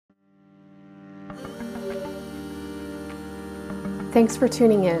Thanks for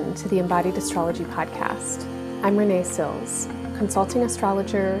tuning in to the Embodied Astrology Podcast. I'm Renee Sills, consulting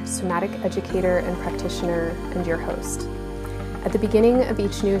astrologer, somatic educator, and practitioner, and your host. At the beginning of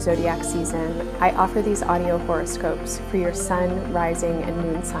each new zodiac season, I offer these audio horoscopes for your sun, rising, and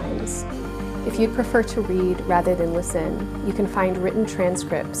moon signs. If you'd prefer to read rather than listen, you can find written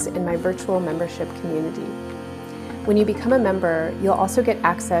transcripts in my virtual membership community. When you become a member, you'll also get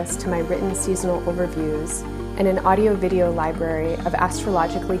access to my written seasonal overviews and an audio-video library of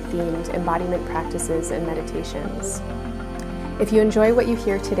astrologically themed embodiment practices and meditations. If you enjoy what you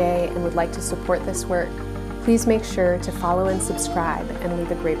hear today and would like to support this work, please make sure to follow and subscribe and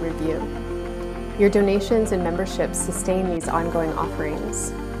leave a great review. Your donations and memberships sustain these ongoing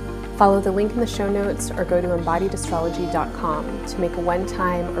offerings. Follow the link in the show notes or go to embodiedastrology.com to make a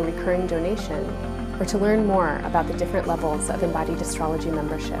one-time or recurring donation or to learn more about the different levels of Embodied Astrology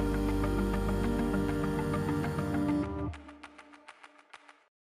membership.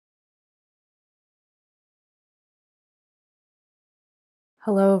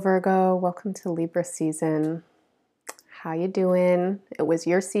 Hello, Virgo. Welcome to Libra season. How you doing? It was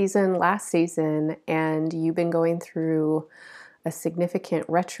your season last season, and you've been going through a significant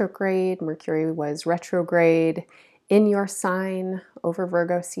retrograde. Mercury was retrograde in your sign over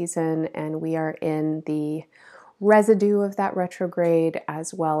Virgo season, and we are in the residue of that retrograde,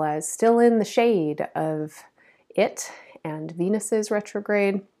 as well as still in the shade of it and Venus's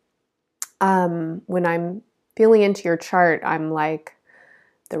retrograde. When I'm feeling into your chart, I'm like,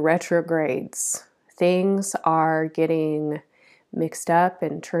 the retrogrades. Things are getting mixed up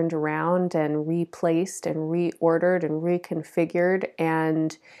and turned around and replaced and reordered and reconfigured,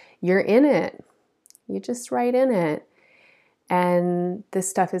 and you're in it. You're just right in it. And this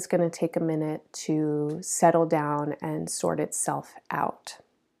stuff is going to take a minute to settle down and sort itself out.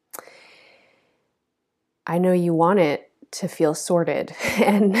 I know you want it to feel sorted,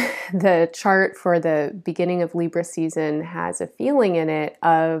 and the chart for the beginning of Libra season has a feeling in it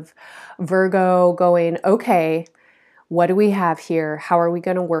of Virgo going, okay, what do we have here? How are we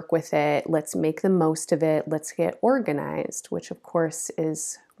going to work with it? Let's make the most of it. Let's get organized, which of course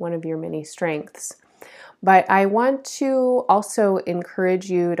is one of your many strengths. But I want to also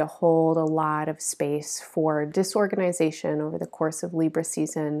encourage you to hold a lot of space for disorganization over the course of Libra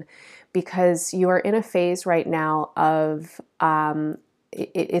season, because you are in a phase right now of,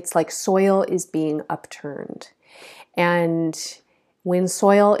 it's like soil is being upturned. And when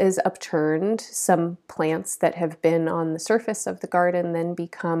soil is upturned, some plants that have been on the surface of the garden then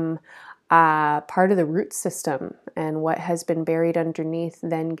become part of the root system, and what has been buried underneath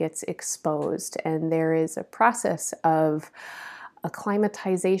then gets exposed, and there is a process of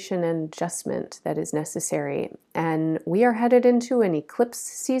acclimatization and adjustment that is necessary. And we are headed into an eclipse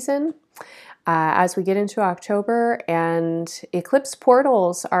season as we get into October, and eclipse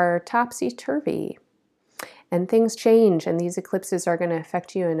portals are topsy-turvy, and things change, and these eclipses are going to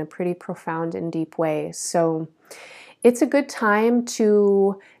affect you in a pretty profound and deep way. So it's a good time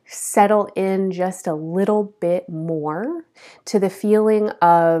to settle in just a little bit more to the feeling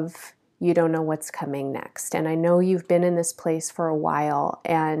of you don't know what's coming next. And I know you've been in this place for a while,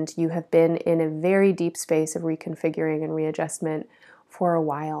 and you have been in a very deep space of reconfiguring and readjustment for a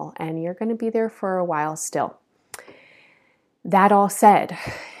while, and you're going to be there for a while still. That all said,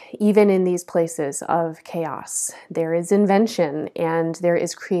 even in these places of chaos, there is invention and there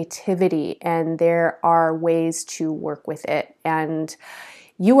is creativity and there are ways to work with it. And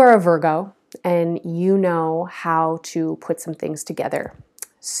you are a Virgo and you know how to put some things together.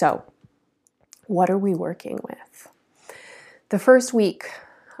 So, what are we working with? The first week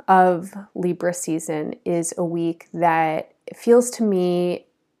of Libra season is a week that feels to me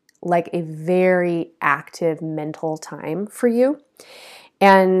like a very active mental time for you.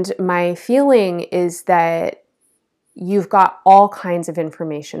 And my feeling is that you've got all kinds of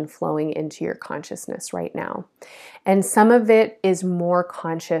information flowing into your consciousness right now. And some of it is more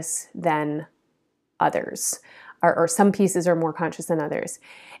conscious than others, or some pieces are more conscious than others.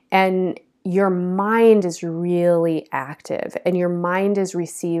 And your mind is really active, and your mind is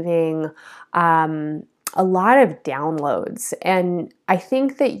receiving a lot of downloads. And I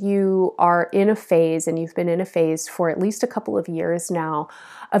think that you are in a phase, and you've been in a phase for at least a couple of years now,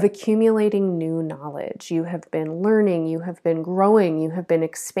 of accumulating new knowledge. You have been learning, you have been growing, you have been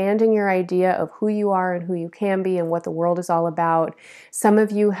expanding your idea of who you are and who you can be and what the world is all about. Some of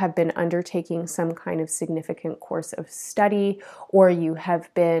you have been undertaking some kind of significant course of study, or you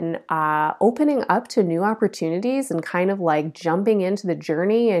have been opening up to new opportunities and kind of like jumping into the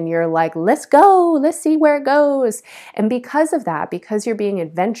journey, and you're like, let's go, let's see where it goes. And because of that, because you're being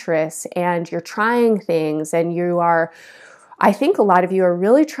adventurous and you're trying things and you are I think a lot of you are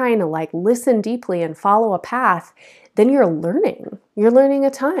really trying to like listen deeply and follow a path. Then you're learning. You're learning a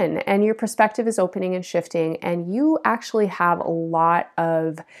ton, and your perspective is opening and shifting, and you actually have a lot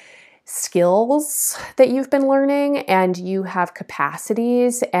of skills that you've been learning, and you have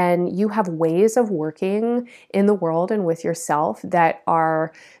capacities, and you have ways of working in the world and with yourself that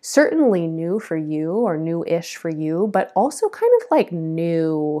are certainly new for you or new-ish for you, but also kind of like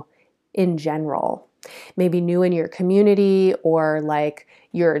new in general. Maybe new in your community, or like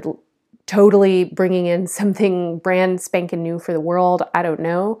you're totally bringing in something brand spanking new for the world. I don't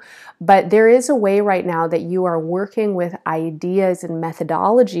know. But there is a way right now that you are working with ideas and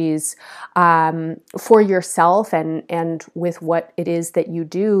methodologies for yourself and with what it is that you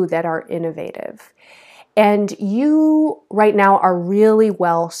do that are innovative. And you right now are really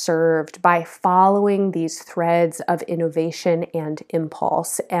well served by following these threads of innovation and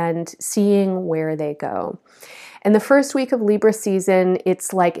impulse and seeing where they go. And the first week of Libra season,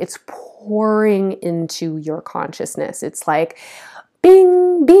 it's like it's pouring into your consciousness. It's like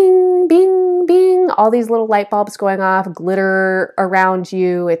bing, bing, bing, bing, all these little light bulbs going off, glitter around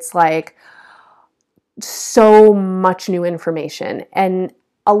you. It's like so much new information. And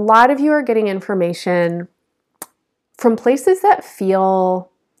a lot of you are getting information from places that feel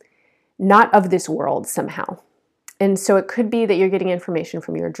not of this world somehow. And so it could be that you're getting information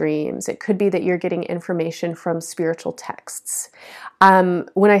from your dreams. It could be that you're getting information from spiritual texts.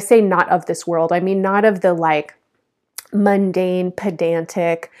 When I say not of this world, I mean not of the like mundane,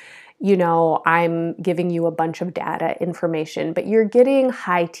 pedantic, I'm giving you a bunch of data information, but you're getting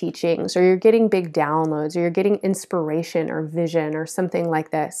high teachings, or you're getting big downloads, or you're getting inspiration or vision or something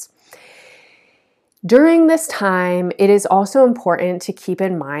like this. During this time, it is also important to keep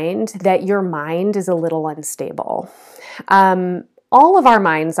in mind that your mind is a little unstable. All of our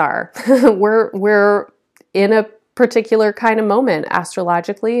minds are. We're in a particular kind of moment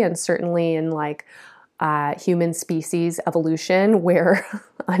astrologically, and certainly in like human species evolution, where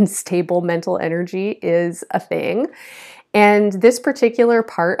unstable mental energy is a thing. And this particular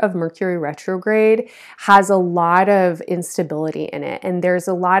part of Mercury retrograde has a lot of instability in it. And there's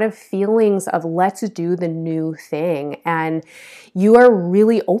a lot of feelings of let's do the new thing. And you are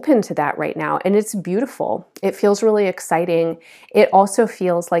really open to that right now. And it's beautiful. It feels really exciting. It also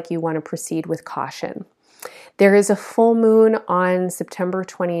feels like you want to proceed with caution. There is a full moon on September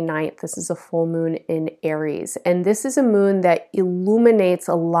 29th. This is a full moon in Aries, and this is a moon that illuminates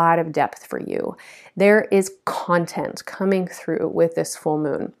a lot of depth for you. There is content coming through with this full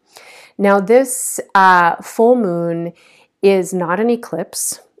moon. Now, this full moon is not an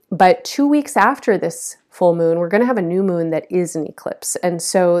eclipse, but 2 weeks after this full moon, we're going to have a new moon that is an eclipse. And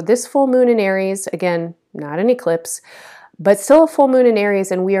so this full moon in Aries, again, not an eclipse, but still a full moon in Aries,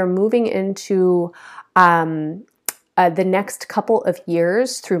 and we are moving into the next couple of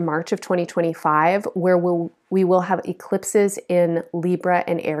years through March of 2025, where we will have eclipses in Libra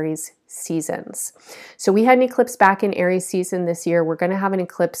and Aries seasons. So we had an eclipse back in Aries season this year. We're going to have an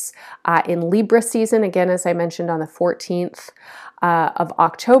eclipse in Libra season, again, as I mentioned, on the 14th of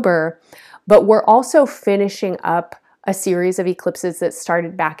October. But we're also finishing up a series of eclipses that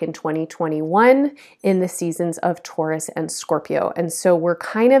started back in 2021 in the seasons of Taurus and Scorpio. And so we're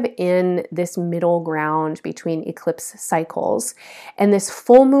kind of in this middle ground between eclipse cycles. And this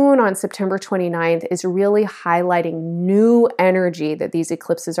full moon on September 29th is really highlighting new energy that these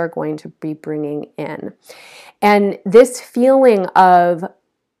eclipses are going to be bringing in. And this feeling of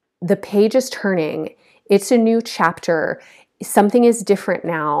the page is turning, it's a new chapter, something is different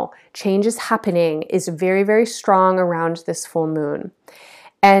now, change is happening, is very, very strong around this full moon.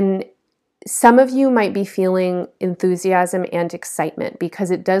 And some of you might be feeling enthusiasm and excitement,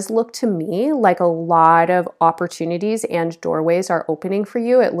 because it does look to me like a lot of opportunities and doorways are opening for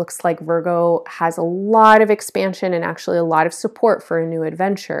you. It looks like Virgo has a lot of expansion and actually a lot of support for a new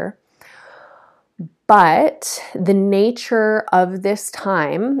adventure. But the nature of this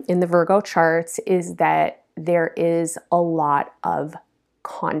time in the Virgo charts is that there is a lot of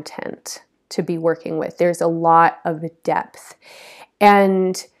content to be working with. There's a lot of depth.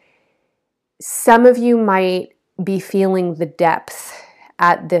 And some of you might be feeling the depth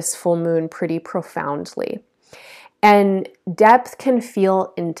at this full moon pretty profoundly. And depth can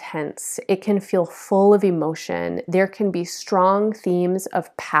feel intense. It can feel full of emotion. There can be strong themes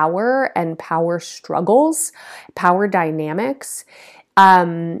of power and power struggles, power dynamics.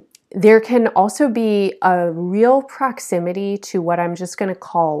 There can also be a real proximity to what I'm just going to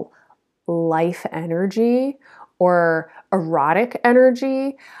call life energy or erotic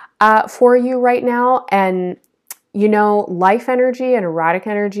energy for you right now. And life energy and erotic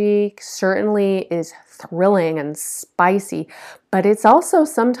energy certainly is thrilling and spicy, but it's also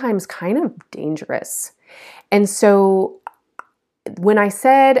sometimes kind of dangerous. And so when I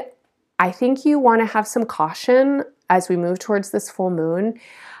said, I think you want to have some caution as we move towards this full moon,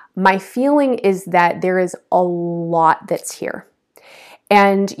 my feeling is that there is a lot that's here.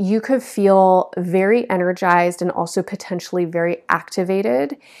 And you could feel very energized and also potentially very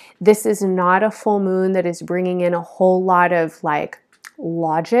activated. This is not a full moon that is bringing in a whole lot of like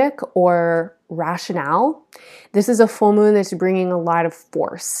logic or rationale. This is a full moon that's bringing a lot of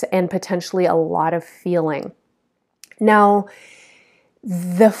force and potentially a lot of feeling. Now,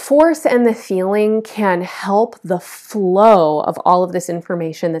 the force and the feeling can help the flow of all of this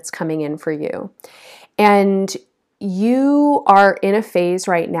information that's coming in for you. And you are in a phase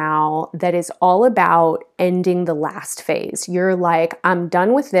right now that is all about ending the last phase. You're like, I'm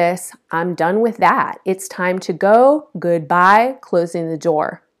done with this. I'm done with that. It's time to go. Goodbye. Closing the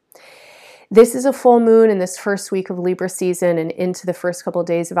door. This is a full moon in this first week of Libra season and into the first couple of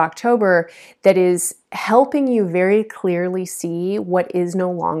days of October that is helping you very clearly see what is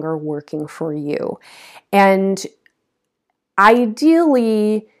no longer working for you. And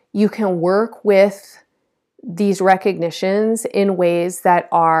ideally, you can work with these recognitions in ways that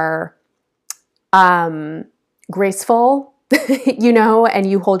are graceful, and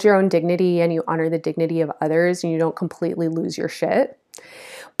you hold your own dignity and you honor the dignity of others and you don't completely lose your shit.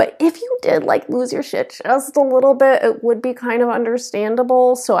 But if you did lose your shit just a little bit, it would be kind of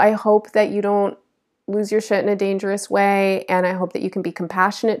understandable. So I hope that you don't lose your shit in a dangerous way. And I hope that you can be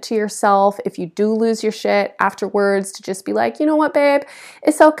compassionate to yourself if you do lose your shit afterwards, to just be like, you know what, babe,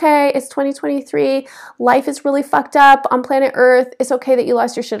 it's okay. It's 2023. Life is really fucked up on planet Earth. It's okay that you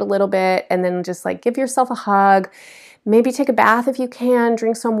lost your shit a little bit. And then just give yourself a hug. Maybe take a bath if you can,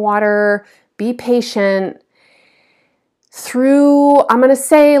 drink some water, be patient. Through, I'm going to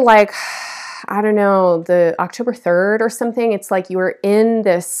say I don't know, the October 3rd or something, it's like you were in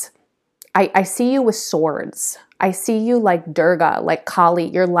this, I see you with swords. I see you like Durga, like Kali.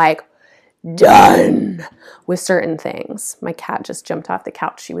 You're done with certain things. My cat just jumped off the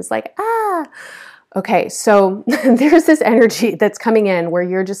couch. She was like, ah. Okay, so there's this energy that's coming in where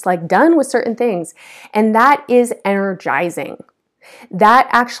you're just done with certain things. And that is energizing. That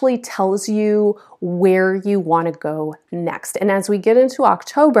actually tells you where you want to go next. And as we get into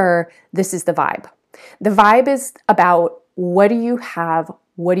October, this is the vibe. The vibe is about what do you have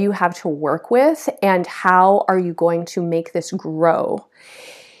to work with, and how are you going to make this grow?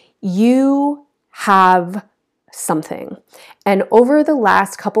 You have something. And over the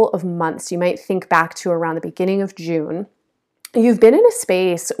last couple of months, you might think back to around the beginning of June, you've been in a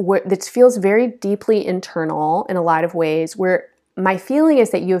space that feels very deeply internal in a lot of ways, where my feeling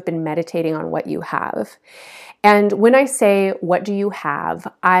is that you have been meditating on what you have. And when I say, what do you have,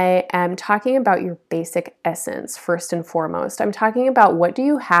 I am talking about your basic essence, first and foremost. I'm talking about what do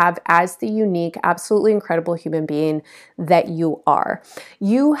you have as the unique, absolutely incredible human being that you are.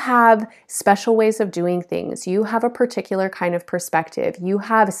 You have special ways of doing things. You have a particular kind of perspective. You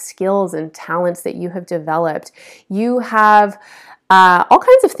have skills and talents that you have developed. You have all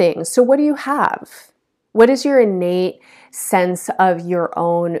kinds of things. So what do you have? What is your innate sense of your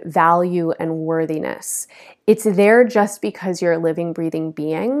own value and worthiness? It's there just because you're a living, breathing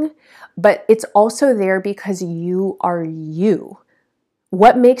being, but it's also there because you are you.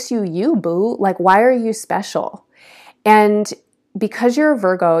 What makes you you, boo? Why are you special? And because you're a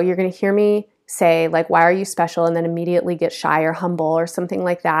Virgo, you're going to hear me say, why are you special? And then immediately get shy or humble or something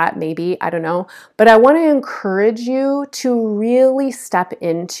like that. Maybe, I don't know. But I want to encourage you to really step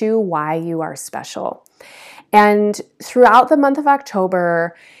into why you are special. And throughout the month of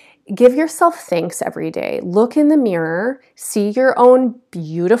October, give yourself thanks every day. Look in the mirror, see your own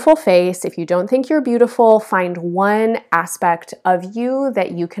beautiful face. If you don't think you're beautiful, find one aspect of you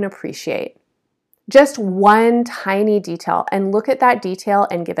that you can appreciate. Just one tiny detail, and look at that detail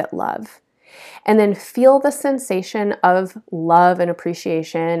and give it love. And then feel the sensation of love and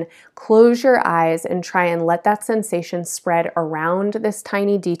appreciation. Close your eyes and try and let that sensation spread around this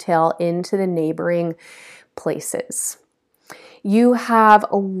tiny detail into the neighboring places. You have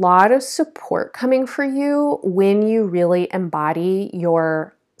a lot of support coming for you when you really embody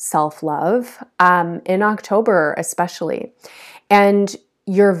your self-love, in October especially, and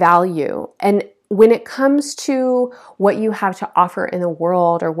your value. And when it comes to what you have to offer in the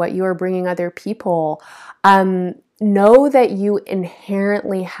world or what you are bringing other people, know that you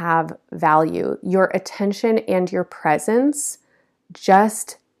inherently have value. Your attention and your presence,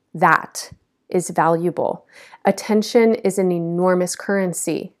 just that, is valuable. Attention is an enormous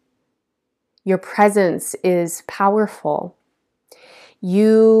currency. Your presence is powerful.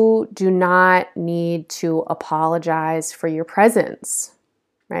 You do not need to apologize for your presence,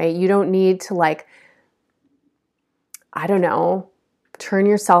 right? You don't need to turn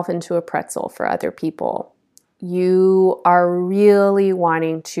yourself into a pretzel for other people. You are really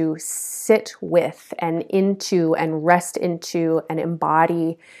wanting to sit with and into and rest into and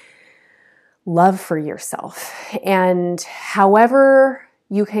embody love for yourself. And however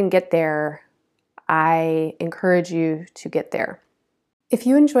you can get there, I encourage you to get there. If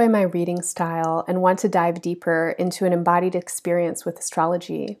you enjoy my reading style and want to dive deeper into an embodied experience with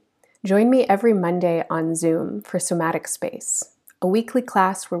astrology, join me every Monday on Zoom for Somatic Space, a weekly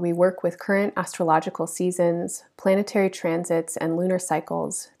class where we work with current astrological seasons, planetary transits, and lunar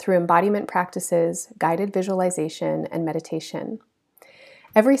cycles through embodiment practices, guided visualization, and meditation.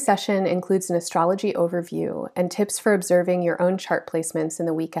 Every session includes an astrology overview and tips for observing your own chart placements in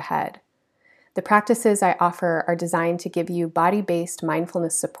the week ahead. The practices I offer are designed to give you body-based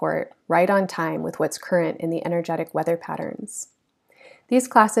mindfulness support right on time with what's current in the energetic weather patterns. These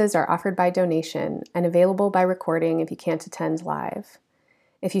classes are offered by donation and available by recording if you can't attend live.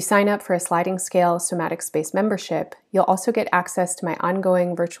 If you sign up for a sliding scale Somatic Space membership, you'll also get access to my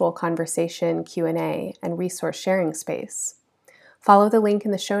ongoing virtual conversation, Q&A, and resource sharing space. Follow the link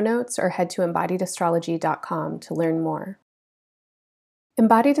in the show notes or head to embodiedastrology.com to learn more.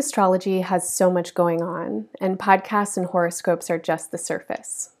 Embodied astrology has so much going on, and podcasts and horoscopes are just the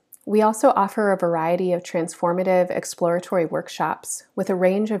surface. We also offer a variety of transformative, exploratory workshops with a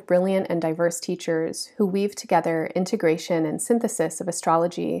range of brilliant and diverse teachers who weave together integration and synthesis of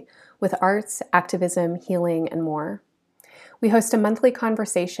astrology with arts, activism, healing, and more. We host a monthly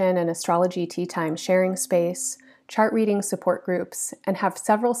conversation and astrology tea time sharing space, chart reading support groups, and have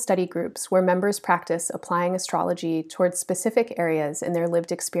several study groups where members practice applying astrology towards specific areas in their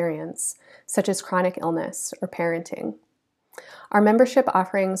lived experience, such as chronic illness or parenting. Our membership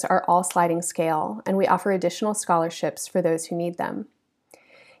offerings are all sliding scale, and we offer additional scholarships for those who need them.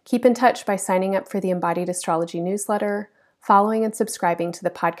 Keep in touch by signing up for the Embodied Astrology newsletter, following and subscribing to the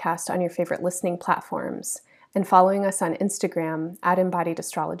podcast on your favorite listening platforms, and following us on Instagram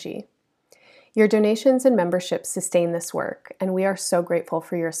 @EmbodiedAstrology. Your donations and memberships sustain this work, and we are so grateful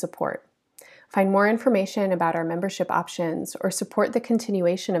for your support. Find more information about our membership options or support the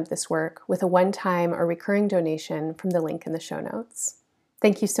continuation of this work with a one-time or recurring donation from the link in the show notes.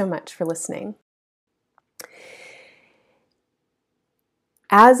 Thank you so much for listening.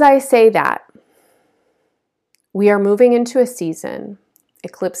 As I say that, we are moving into a season,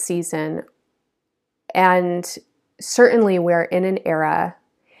 eclipse season, and certainly we're in an era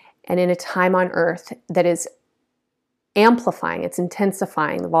and in a time on Earth that is amplifying, it's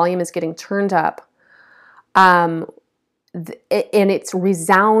intensifying, the volume is getting turned up, and it's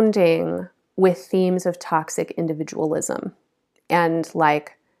resounding with themes of toxic individualism and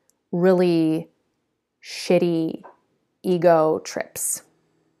really shitty ego trips.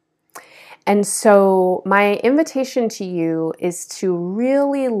 And so my invitation to you is to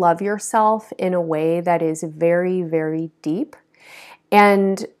really love yourself in a way that is very, very deep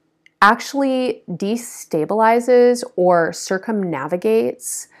and actually destabilizes or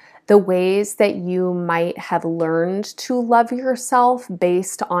circumnavigates the ways that you might have learned to love yourself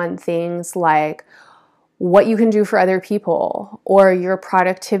based on things like what you can do for other people or your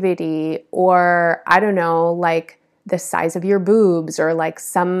productivity or, the size of your boobs or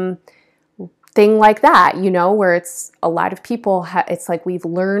some thing like that, where it's a lot of people, it's like we've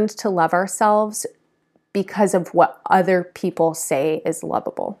learned to love ourselves because of what other people say is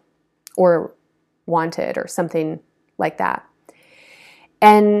lovable or wanted or something like that.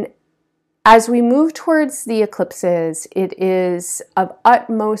 And as we move towards the eclipses, it is of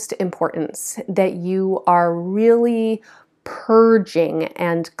utmost importance that you are really purging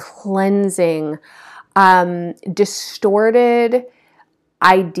and cleansing distorted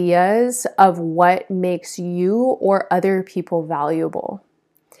ideas of what makes you or other people valuable.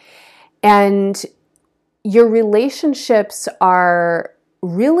 And your relationships are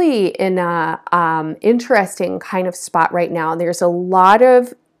really in a interesting kind of spot right now. There's a lot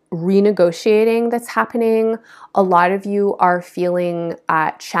of renegotiating that's happening. A lot of you are feeling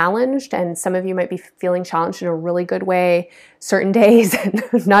challenged, and some of you might be feeling challenged in a really good way certain days and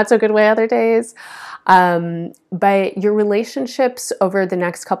not so good way other days. But your relationships over the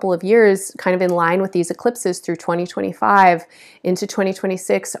next couple of years, kind of in line with these eclipses through 2025 into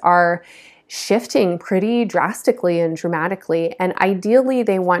 2026, are shifting pretty drastically and dramatically. And ideally,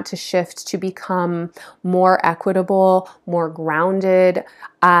 they want to shift to become more equitable, more grounded,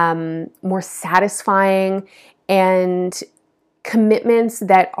 more satisfying, and commitments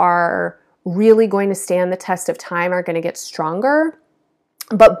that are really going to stand the test of time are going to get stronger.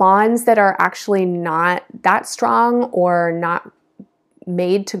 But bonds that are actually not that strong or not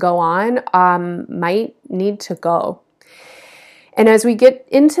made to go on might need to go. And as we get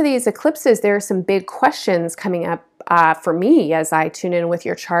into these eclipses, there are some big questions coming up for me as I tune in with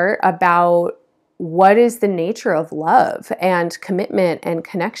your chart about what is the nature of love and commitment and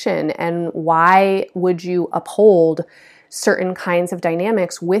connection, and why would you uphold certain kinds of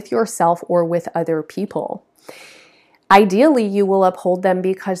dynamics with yourself or with other people. Ideally, you will uphold them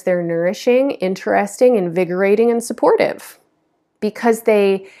because they're nourishing, interesting, invigorating, and supportive, because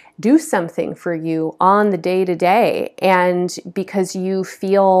they do something for you on the day-to-day, and because you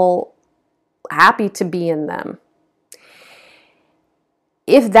feel happy to be in them.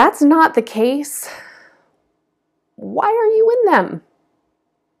 If that's not the case, why are you in them?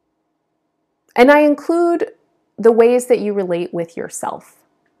 And I include the ways that you relate with yourself.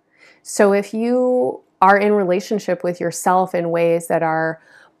 So if you are in relationship with yourself in ways that are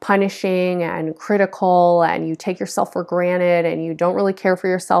punishing and critical, and you take yourself for granted, and you don't really care for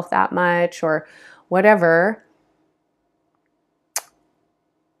yourself that much, or whatever,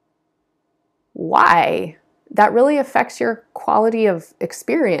 why? That really affects your quality of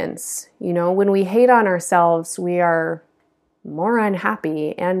experience. You know, when we hate on ourselves, we are more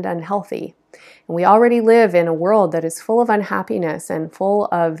unhappy and unhealthy. And we already live in a world that is full of unhappiness and full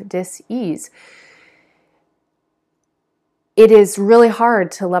of dis-ease. It is really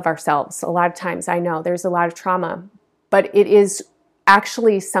hard to love ourselves. A lot of times, I know there's a lot of trauma, but it is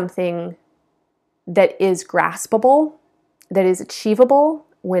actually something that is graspable, that is achievable,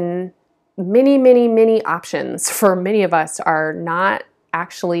 when many, many, many options for many of us are not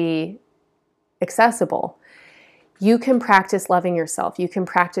actually accessible. You can practice loving yourself. You can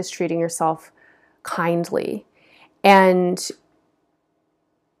practice treating yourself kindly. And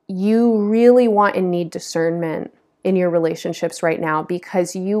you really want and need discernment in your relationships right now,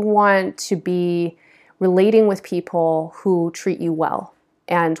 because you want to be relating with people who treat you well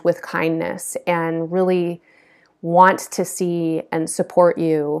and with kindness and really want to see and support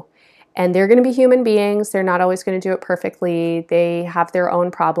you. And they're going to be human beings. They're not always going to do it perfectly. They have their own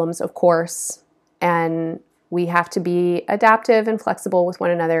problems, of course. And we have to be adaptive and flexible with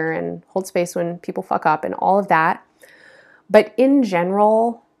one another and hold space when people fuck up and all of that. But in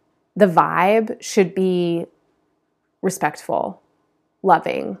general, the vibe should be respectful,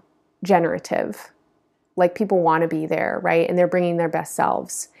 loving, generative, like people want to be there, right? And they're bringing their best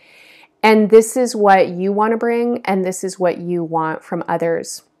selves. And this is what you want to bring, and this is what you want from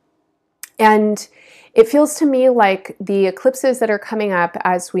others. And it feels to me like the eclipses that are coming up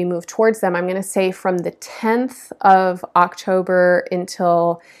as we move towards them, I'm going to say from the 10th of October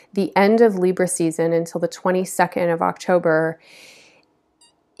until the end of Libra season, until the 22nd of October,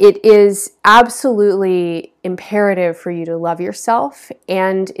 it is absolutely imperative for you to love yourself,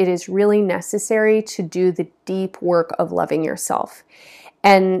 and it is really necessary to do the deep work of loving yourself.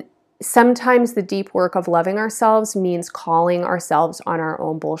 And sometimes the deep work of loving ourselves means calling ourselves on our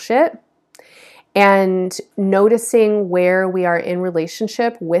own bullshit and noticing where we are in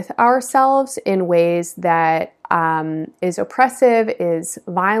relationship with ourselves in ways that is oppressive, is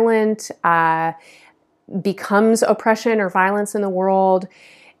violent, becomes oppression or violence in the world,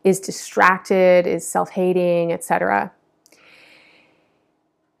 is distracted, is self-hating, etc.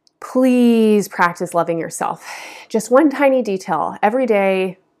 Please practice loving yourself. Just one tiny detail every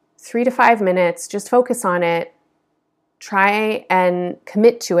day, 3 to 5 minutes, just focus on it. Try and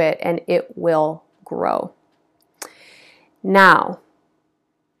commit to it, and it will grow. Now,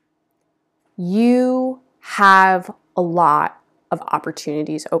 you have a lot of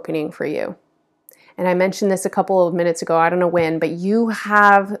opportunities opening for you. And I mentioned this a couple of minutes ago, I don't know when, but you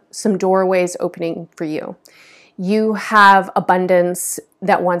have some doorways opening for you. You have abundance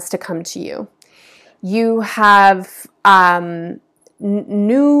that wants to come to you. You have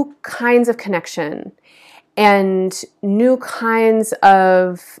new kinds of connection and new kinds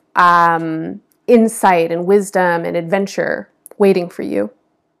of insight and wisdom and adventure waiting for you.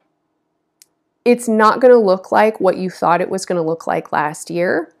 It's not going to look like what you thought it was going to look like last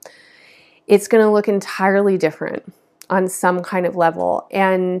year. It's going to look entirely different on some kind of level.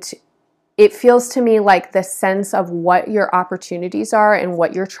 And it feels to me like the sense of what your opportunities are and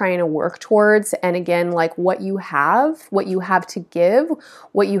what you're trying to work towards. And again, like what you have to give,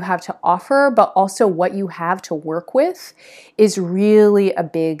 what you have to offer, but also what you have to work with is really a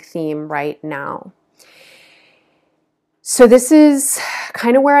big theme right now. So this is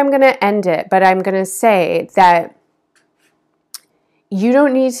kind of where I'm going to end it, but I'm going to say that you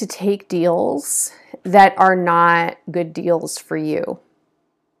don't need to take deals that are not good deals for you.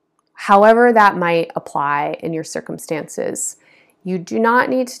 however that might apply in your circumstances. You do not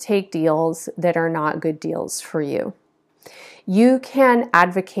need to take deals that are not good deals for you. You can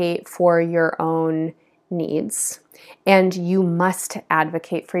advocate for your own needs, and you must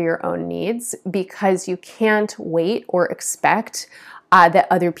advocate for your own needs because you can't wait or expect that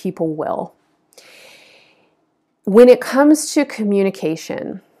other people will. When it comes to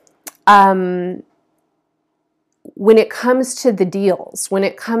communication, when it comes to the deals, when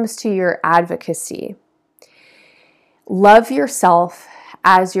it comes to your advocacy, love yourself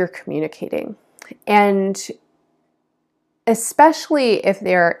as you're communicating. And especially if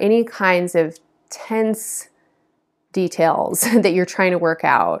there are any kinds of tense details that you're trying to work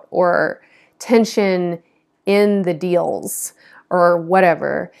out, or tension in the deals, or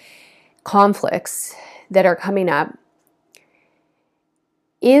whatever, conflicts that are coming up,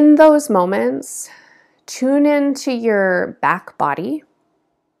 in those moments, tune into your back body.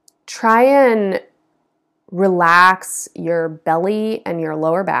 Try and relax your belly and your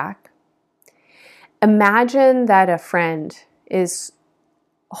lower back. Imagine that a friend is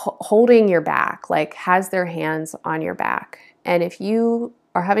holding your back, like has their hands on your back. And if you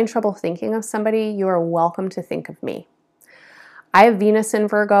are having trouble thinking of somebody, you are welcome to think of me. I have Venus in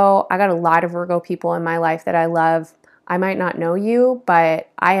Virgo. I got a lot of Virgo people in my life that I love. I might not know you, but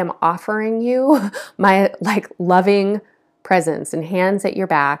I am offering you my loving presence and hands at your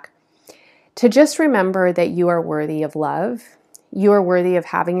back to just remember that you are worthy of love. You are worthy of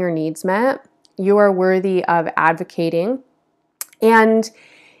having your needs met. You are worthy of advocating. And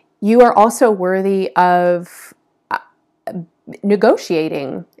you are also worthy of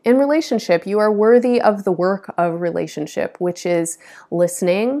negotiating in relationship. You are worthy of the work of relationship, which is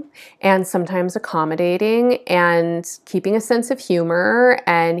listening and sometimes accommodating and keeping a sense of humor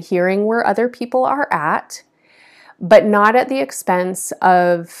and hearing where other people are at, but not at the expense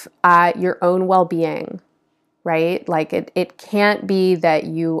of your own well-being, right? Like it can't be that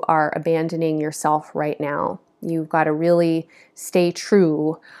you are abandoning yourself right now. You've got to really stay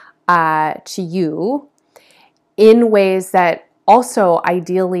true to you in ways that also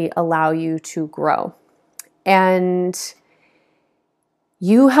ideally allow you to grow. And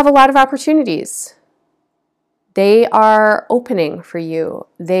you have a lot of opportunities. They are opening for you.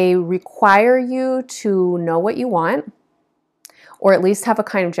 They require you to know what you want, or at least have a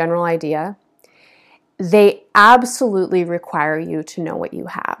kind of general idea. They absolutely require you to know what you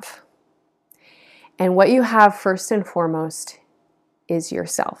have. And what you have first and foremost is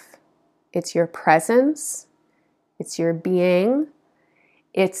yourself. It's your presence. It's your being.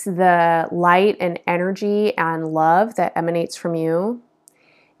 It's the light and energy and love that emanates from you.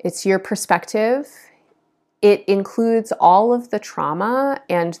 It's your perspective. It includes all of the trauma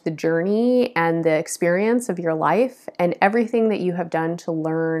and the journey and the experience of your life and everything that you have done to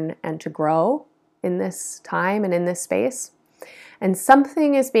learn and to grow in this time and in this space. And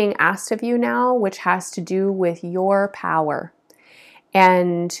something is being asked of you now, which has to do with your power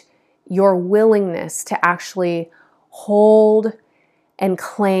and your willingness to actually hold and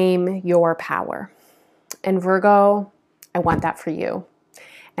claim your power. And Virgo, I want that for you.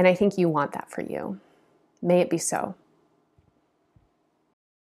 And I think you want that for you. May it be so.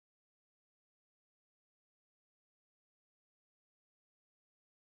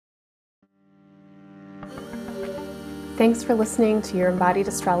 Thanks for listening to your embodied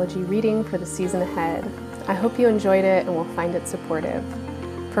astrology reading for the season ahead. I hope you enjoyed it and will find it supportive.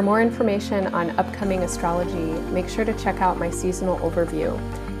 For more information on upcoming astrology, make sure to check out my seasonal overview,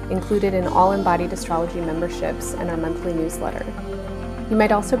 included in all embodied astrology memberships and our monthly newsletter. You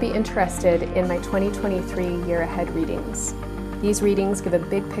might also be interested in my 2023 year ahead readings. These readings give a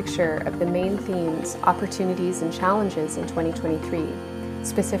big picture of the main themes, opportunities, and challenges in 2023,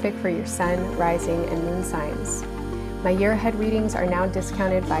 specific for your sun, rising, and moon signs. My year ahead readings are now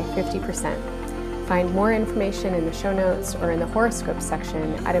discounted by 50%. Find more information in the show notes or in the horoscope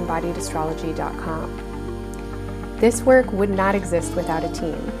section at embodiedastrology.com. This work would not exist without a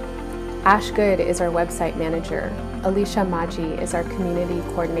team. Ash Good is our website manager. Alicia Maggi is our community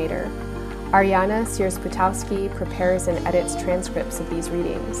coordinator. Ariana Sears-Putowski prepares and edits transcripts of these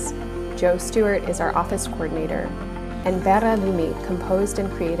readings. Joe Stewart is our office coordinator. And Vera Lumi composed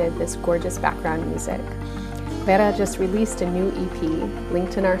and created this gorgeous background music. Vera just released a new EP,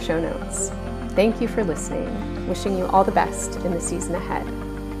 linked in our show notes. Thank you for listening. Wishing you all the best in the season ahead.